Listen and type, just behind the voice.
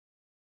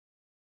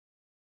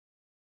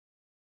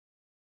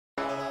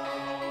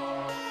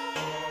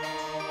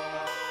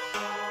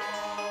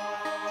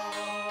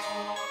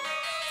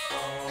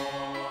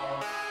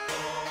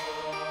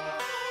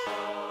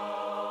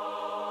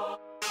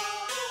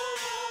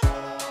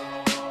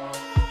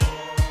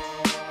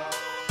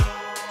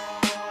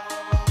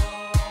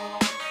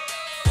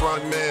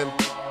Frontman.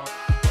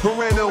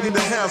 Gorano in the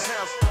house.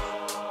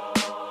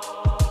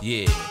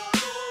 Yeah.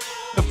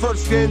 The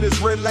first game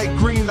is red light,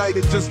 green light,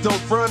 it just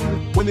don't run.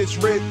 When it's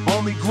red,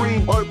 only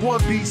green, or it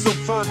won't be so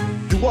fun.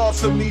 You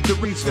also need to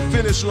reach the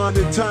finish line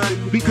in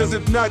time, because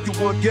if not, you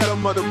won't get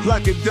them on the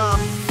black and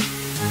dime.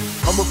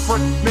 I'm a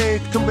front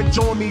man, come and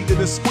join me in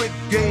the Squid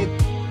Game.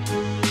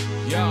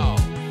 Yo.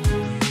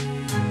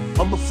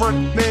 I'm a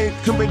front man,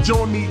 come and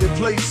join me and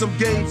play some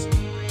games.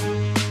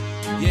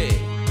 Yeah.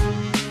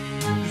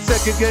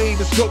 Second game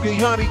is cookie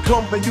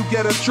honeycomb and you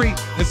get a treat.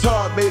 It's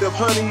hard, made of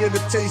honey, and the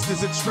taste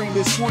is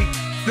extremely sweet.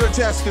 Your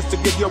task is to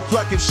get your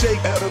pluck and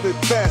shake out of it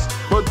fast,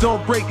 but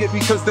don't break it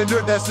because then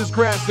your nest is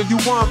grass and you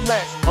won't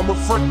last. I'm a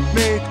front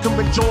man, come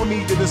and join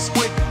me in the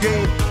Squid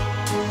Game.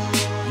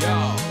 Yo.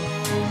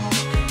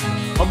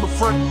 I'm a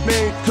front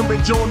man, come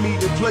and join me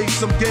and play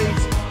some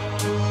games.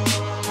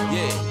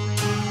 Yeah.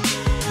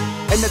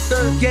 And the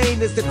third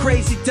game is the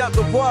crazy tug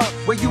of war,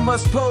 where you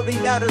must pull the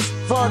ladders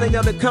falling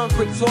on the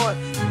concrete floor.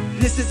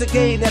 This is a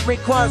game that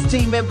requires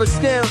team member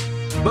skill,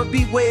 but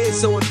beware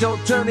so it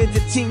don't turn into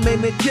team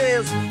member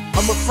kills.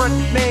 I'm a front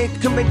man,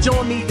 come and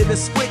join me in the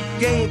Squid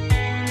Game.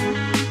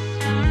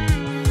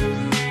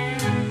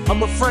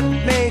 I'm a front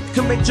man,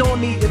 come and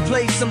join me and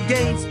play some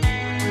games.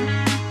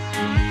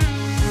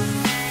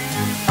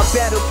 A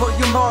battle for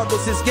your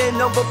marbles is game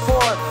number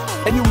 4,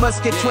 and you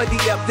must get 20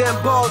 of them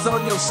balls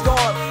on your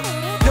score.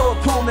 Your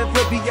opponent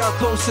will be your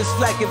closest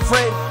flagging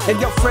friend, and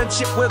your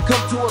friendship will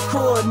come to a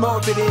cruel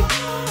morbid end.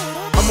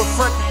 I'm a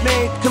front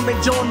man, come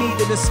and join me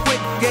in the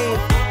Squid Game.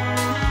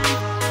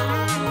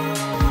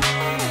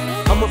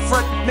 I'm a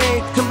front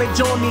man, come and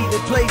join me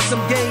and play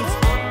some games.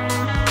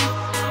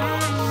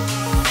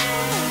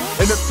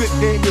 And the fifth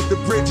game is the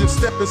bridge of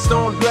stepping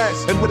stone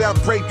glass, and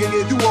without breaking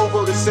it, you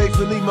over it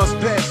safely must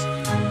pass.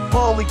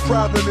 Only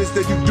problem is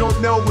that you don't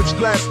know which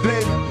glass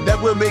bend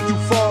that will make you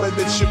fall, and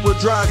this shit will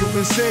drive you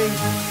insane.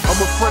 I'm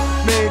a front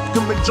man,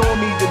 come and join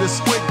me in the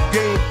Squid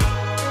Game.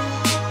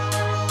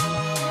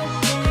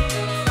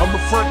 I'm a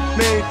front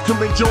man,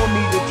 come and join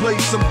me to play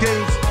some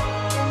games.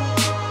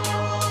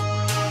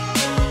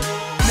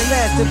 The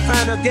last and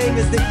final game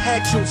is the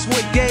actual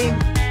Squid Game.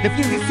 If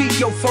you defeat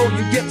your foe,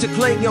 you get to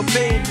claim your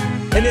fame.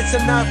 And it's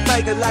a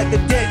non-fighter like a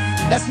death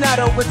that's not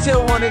over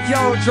till one of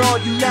y'all draw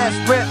you last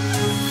breath.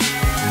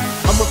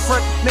 I'm a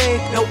front man,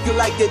 hope you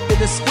like it in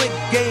the Squid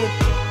Game.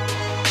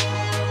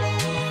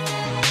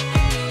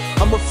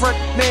 I'm a front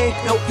man,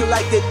 hope you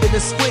like it in the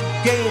Squid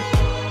Game.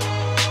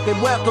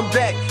 And welcome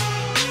back.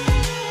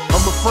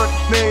 I'm a front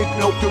man,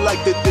 hope you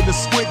like it in the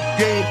Squid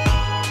Game.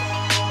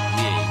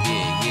 Yeah,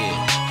 yeah,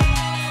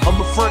 yeah.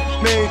 I'm a front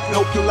man,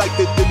 hope you like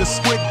it in the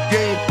Squid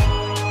Game.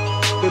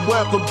 And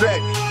welcome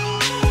back.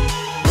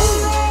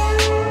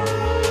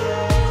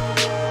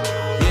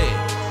 Yeah.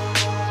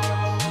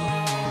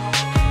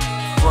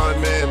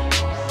 Frontman.